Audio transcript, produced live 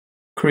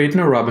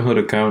Creating a Robinhood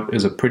account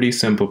is a pretty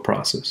simple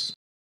process.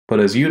 But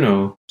as you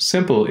know,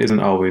 simple isn't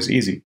always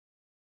easy.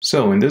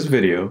 So in this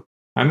video,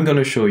 I'm going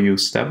to show you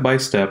step by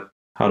step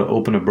how to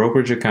open a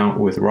brokerage account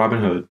with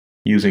Robinhood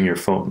using your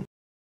phone.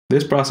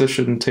 This process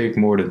shouldn't take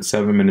more than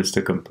 7 minutes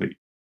to complete.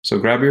 So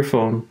grab your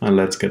phone and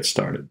let's get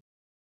started.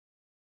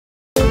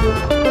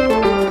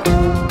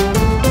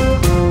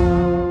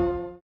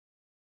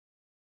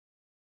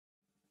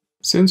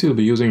 Since you'll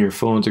be using your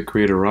phone to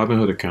create a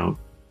Robinhood account,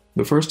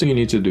 the first thing you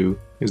need to do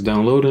is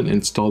download and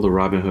install the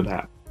Robinhood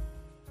app.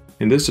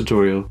 In this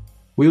tutorial,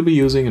 we'll be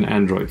using an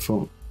Android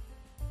phone.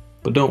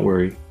 But don't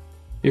worry,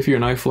 if you're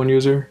an iPhone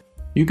user,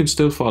 you can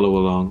still follow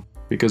along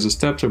because the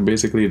steps are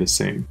basically the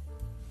same.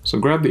 So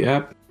grab the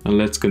app and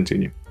let's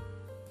continue.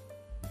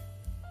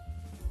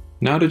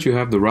 Now that you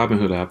have the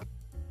Robinhood app,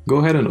 go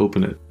ahead and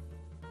open it.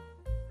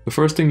 The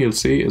first thing you'll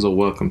see is a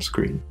welcome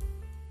screen.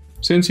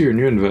 Since you're a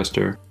new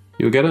investor,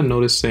 you'll get a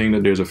notice saying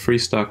that there's a free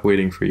stock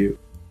waiting for you.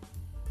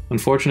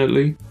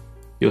 Unfortunately,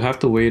 you'll have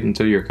to wait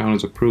until your account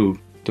is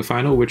approved to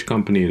find out which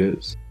company it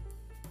is.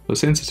 But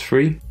since it's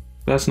free,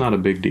 that's not a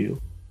big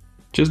deal.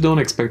 Just don't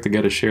expect to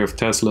get a share of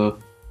Tesla,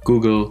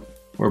 Google,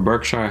 or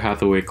Berkshire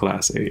Hathaway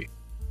Class A.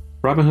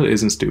 Robinhood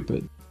isn't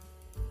stupid.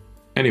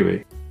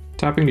 Anyway,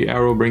 tapping the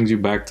arrow brings you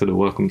back to the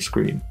welcome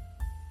screen.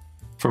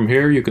 From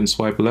here, you can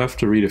swipe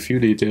left to read a few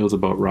details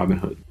about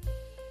Robinhood.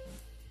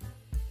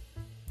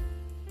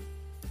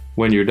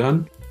 When you're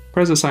done,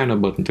 press the sign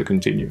up button to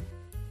continue.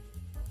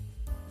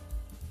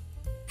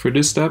 For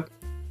this step,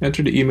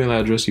 enter the email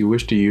address you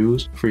wish to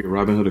use for your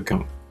Robinhood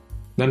account.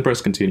 Then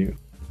press continue.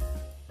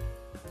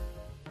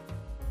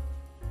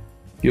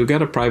 You'll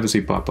get a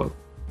privacy pop-up.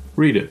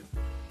 Read it.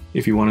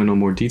 If you want to know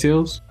more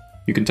details,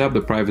 you can tap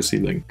the privacy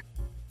link.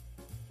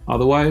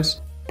 Otherwise,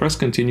 press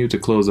continue to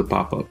close the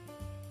pop-up.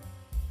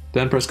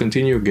 Then press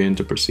continue again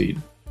to proceed.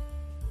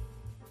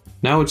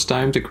 Now it's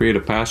time to create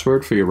a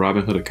password for your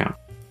Robinhood account.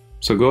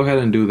 So go ahead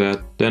and do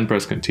that, then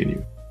press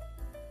continue.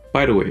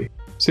 By the way,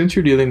 since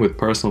you're dealing with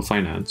personal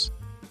finance,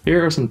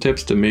 here are some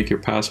tips to make your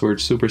password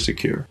super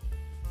secure.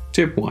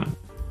 Tip 1.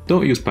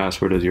 Don't use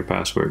password as your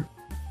password.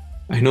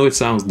 I know it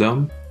sounds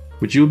dumb,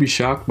 but you'll be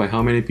shocked by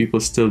how many people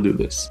still do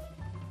this.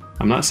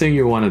 I'm not saying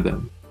you're one of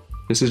them.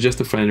 This is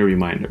just a friendly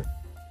reminder.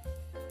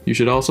 You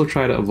should also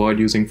try to avoid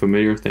using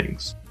familiar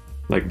things,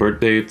 like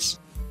birth dates,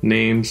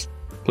 names,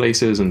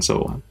 places, and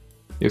so on.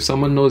 If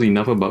someone knows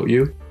enough about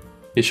you,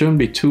 it shouldn't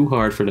be too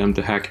hard for them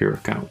to hack your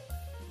account.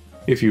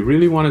 If you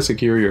really want to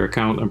secure your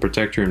account and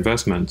protect your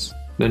investments,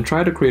 then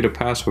try to create a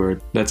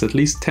password that's at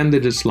least 10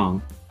 digits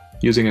long,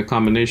 using a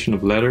combination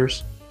of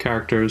letters,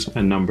 characters,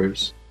 and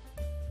numbers.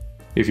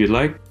 If you'd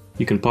like,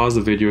 you can pause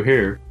the video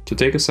here to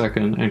take a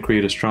second and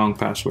create a strong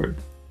password.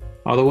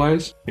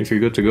 Otherwise, if you're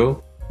good to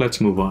go,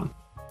 let's move on.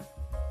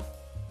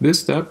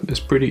 This step is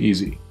pretty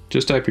easy.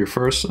 Just type your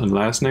first and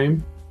last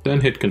name,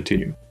 then hit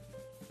continue.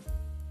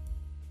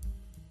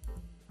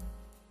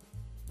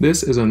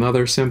 This is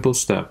another simple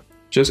step.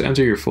 Just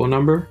enter your phone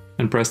number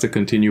and press the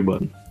continue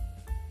button.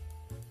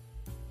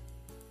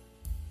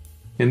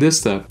 In this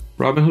step,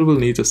 Robinhood will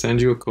need to send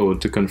you a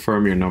code to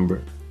confirm your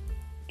number.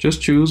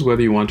 Just choose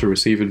whether you want to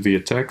receive it via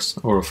text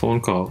or a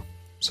phone call,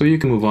 so you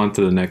can move on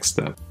to the next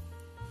step.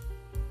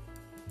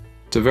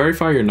 To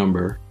verify your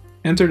number,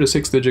 enter the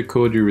 6-digit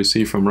code you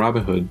received from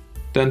Robinhood,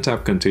 then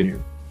tap continue.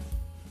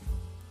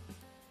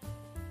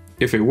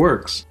 If it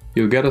works,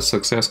 you'll get a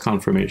success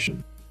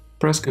confirmation.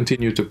 Press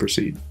continue to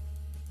proceed.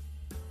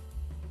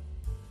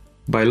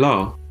 By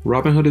law,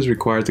 Robinhood is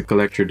required to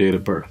collect your date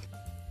of birth,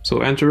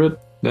 so enter it,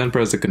 then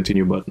press the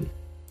continue button.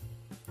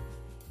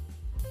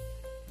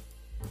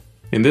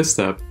 In this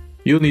step,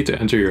 you'll need to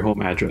enter your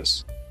home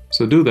address,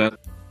 so do that,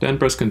 then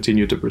press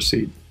continue to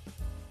proceed.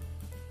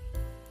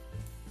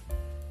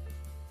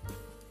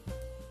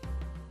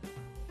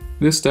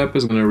 This step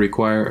is going to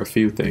require a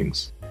few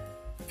things.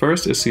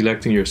 First is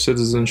selecting your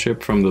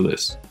citizenship from the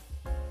list.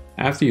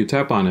 After you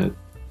tap on it,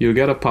 you'll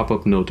get a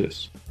pop-up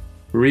notice.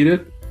 Read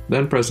it,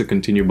 then press the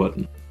continue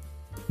button.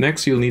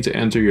 Next, you'll need to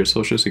enter your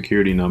social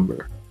security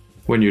number.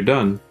 When you're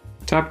done,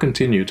 tap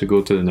continue to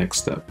go to the next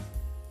step.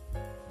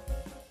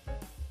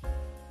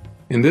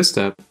 In this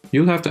step,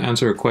 you'll have to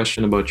answer a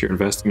question about your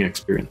investing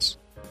experience.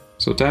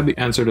 So tap the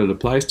answer that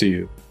applies to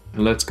you,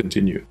 and let's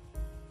continue.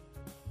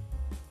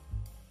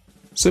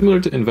 Similar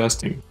to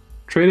investing,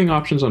 trading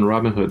options on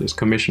Robinhood is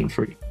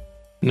commission-free.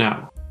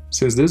 Now,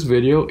 since this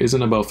video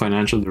isn't about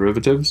financial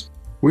derivatives,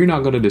 we're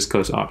not going to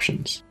discuss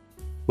options.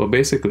 But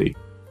basically,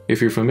 if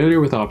you're familiar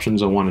with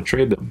options and want to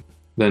trade them,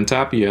 then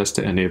tap yes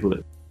to enable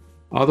it.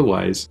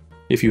 Otherwise,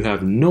 if you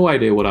have no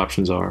idea what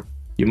options are,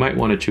 you might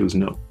want to choose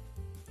no.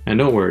 And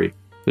don't worry,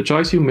 the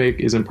choice you make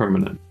isn't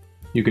permanent.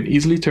 You can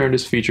easily turn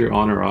this feature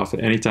on or off at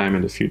any time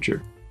in the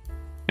future.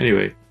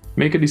 Anyway,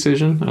 make a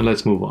decision and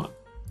let's move on.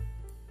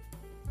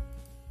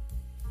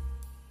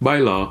 By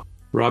law,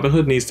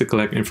 Robinhood needs to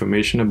collect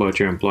information about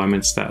your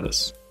employment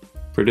status.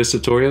 For this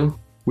tutorial,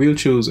 we'll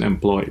choose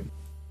employed,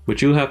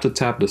 but you'll have to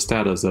tap the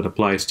status that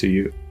applies to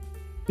you.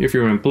 If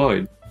you're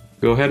employed,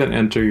 go ahead and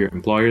enter your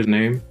employer's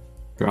name,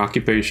 your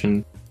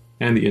occupation,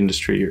 and the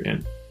industry you're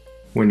in.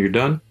 When you're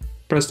done,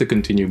 press the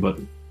Continue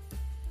button.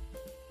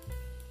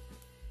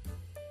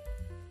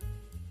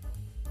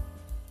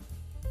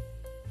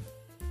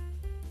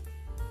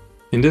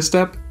 In this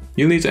step,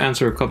 you'll need to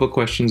answer a couple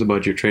questions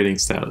about your trading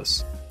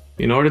status.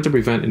 In order to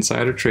prevent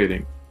insider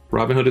trading,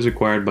 Robinhood is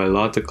required by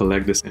law to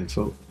collect this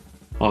info.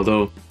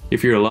 Although,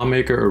 if you're a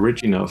lawmaker or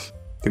rich enough,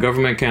 the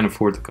government can't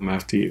afford to come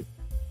after you.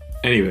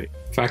 Anyway,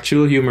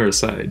 factual humor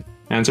aside,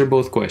 answer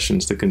both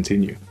questions to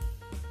continue.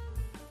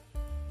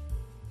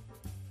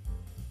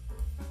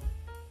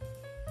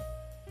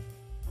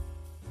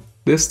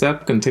 This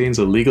step contains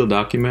a legal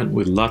document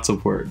with lots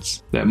of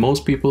words that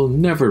most people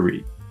never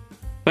read.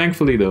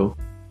 Thankfully though,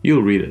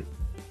 you'll read it,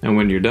 and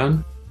when you're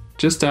done,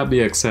 just tap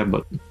the Accept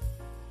button.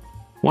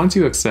 Once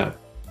you accept,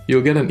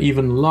 you'll get an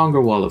even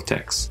longer wall of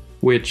text,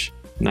 which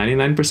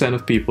 99%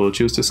 of people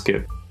choose to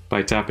skip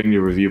by tapping the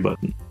Review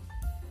button.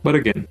 But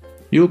again,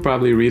 you'll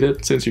probably read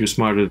it since you're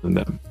smarter than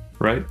them,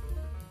 right?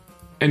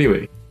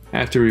 Anyway,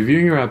 after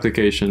reviewing your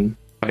application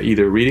by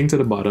either reading to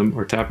the bottom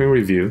or tapping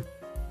Review,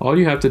 all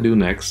you have to do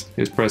next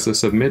is press the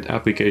Submit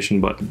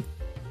Application button.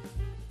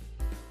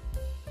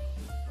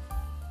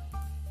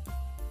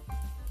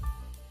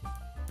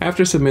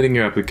 After submitting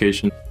your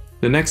application,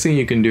 the next thing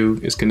you can do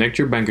is connect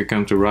your bank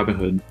account to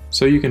Robinhood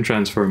so you can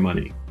transfer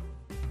money.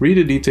 Read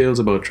the details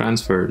about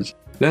transfers,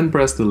 then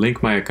press the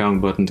Link My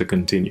Account button to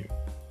continue.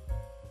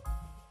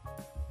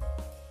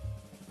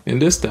 In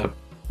this step,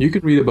 you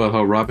can read about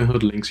how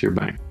Robinhood links your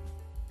bank.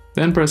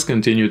 Then press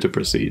Continue to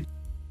proceed.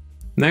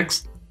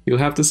 Next, you'll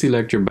have to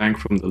select your bank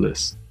from the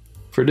list.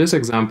 For this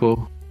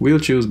example, we'll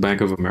choose Bank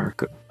of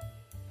America.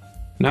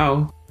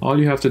 Now, all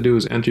you have to do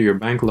is enter your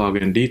bank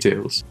login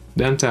details,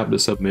 then tap the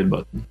Submit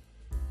button.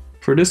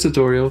 For this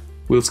tutorial,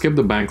 we'll skip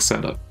the bank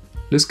setup.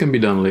 This can be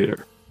done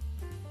later.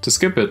 To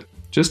skip it,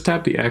 just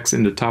tap the X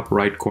in the top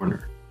right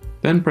corner,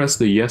 then press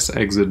the Yes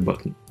Exit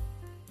button.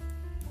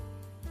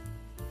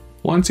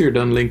 Once you're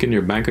done linking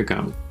your bank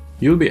account,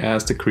 you'll be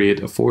asked to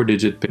create a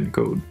 4-digit PIN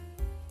code.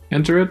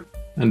 Enter it,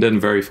 and then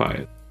verify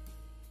it.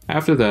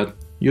 After that,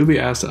 you'll be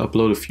asked to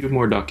upload a few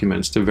more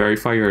documents to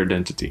verify your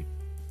identity.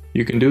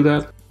 You can do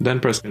that, then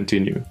press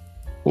Continue.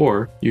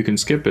 Or you can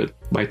skip it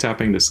by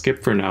tapping the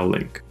Skip for Now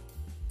link.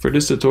 For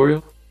this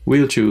tutorial,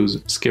 we'll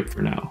choose Skip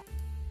for Now.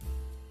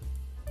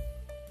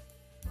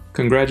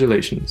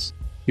 Congratulations!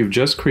 You've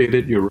just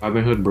created your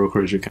Robinhood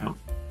brokerage account.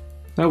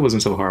 That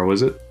wasn't so hard,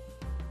 was it?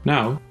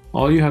 Now,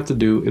 all you have to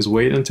do is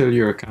wait until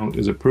your account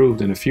is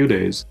approved in a few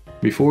days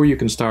before you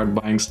can start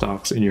buying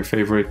stocks in your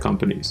favorite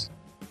companies.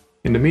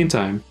 In the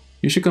meantime,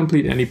 you should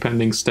complete any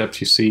pending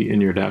steps you see in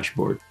your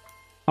dashboard.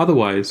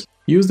 Otherwise,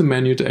 use the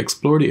menu to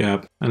explore the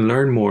app and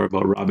learn more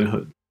about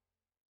Robinhood.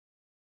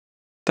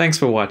 Thanks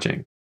for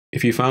watching.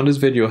 If you found this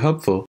video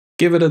helpful,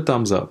 give it a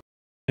thumbs up.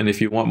 And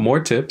if you want more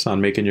tips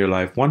on making your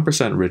life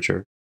 1%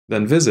 richer,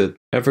 then visit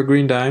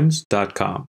evergreendimes.com.